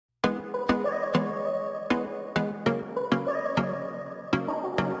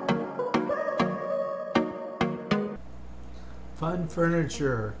Fun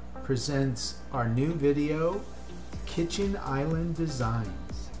Furniture presents our new video, Kitchen Island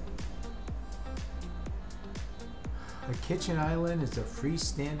Designs. A kitchen island is a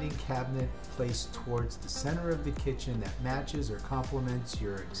freestanding cabinet placed towards the center of the kitchen that matches or complements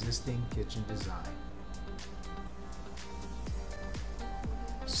your existing kitchen design.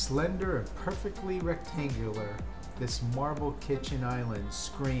 Slender and perfectly rectangular, this marble kitchen island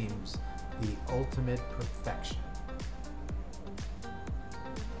screams the ultimate perfection.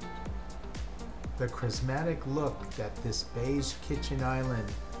 The charismatic look that this beige kitchen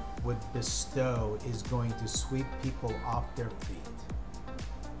island would bestow is going to sweep people off their feet.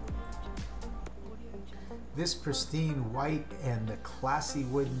 This pristine white and the classy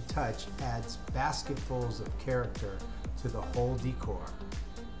wooden touch adds basketfuls of character to the whole decor.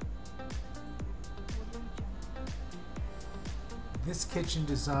 This kitchen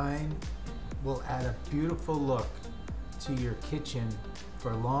design will add a beautiful look to your kitchen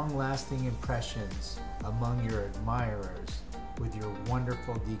for long-lasting impressions among your admirers with your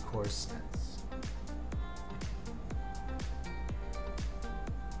wonderful decor sense.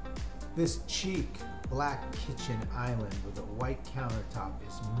 This chic black kitchen island with a white countertop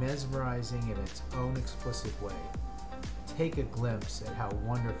is mesmerizing in its own explicit way. Take a glimpse at how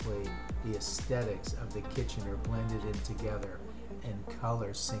wonderfully the aesthetics of the kitchen are blended in together and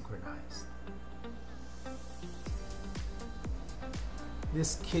colors synchronized.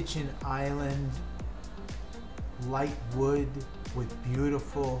 This kitchen island, light wood with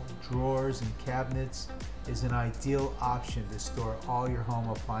beautiful drawers and cabinets, is an ideal option to store all your home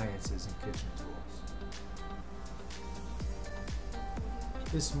appliances and kitchen tools.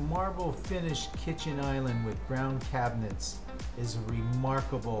 This marble finished kitchen island with brown cabinets is a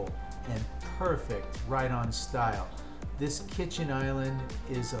remarkable and perfect ride-on style. This kitchen island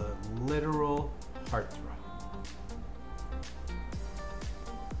is a literal heartthrob.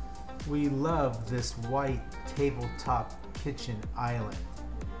 We love this white tabletop kitchen island.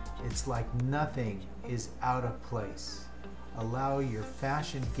 It's like nothing is out of place. Allow your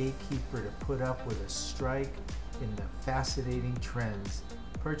fashion gatekeeper to put up with a strike in the fascinating trends.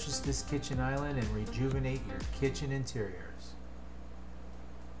 Purchase this kitchen island and rejuvenate your kitchen interiors.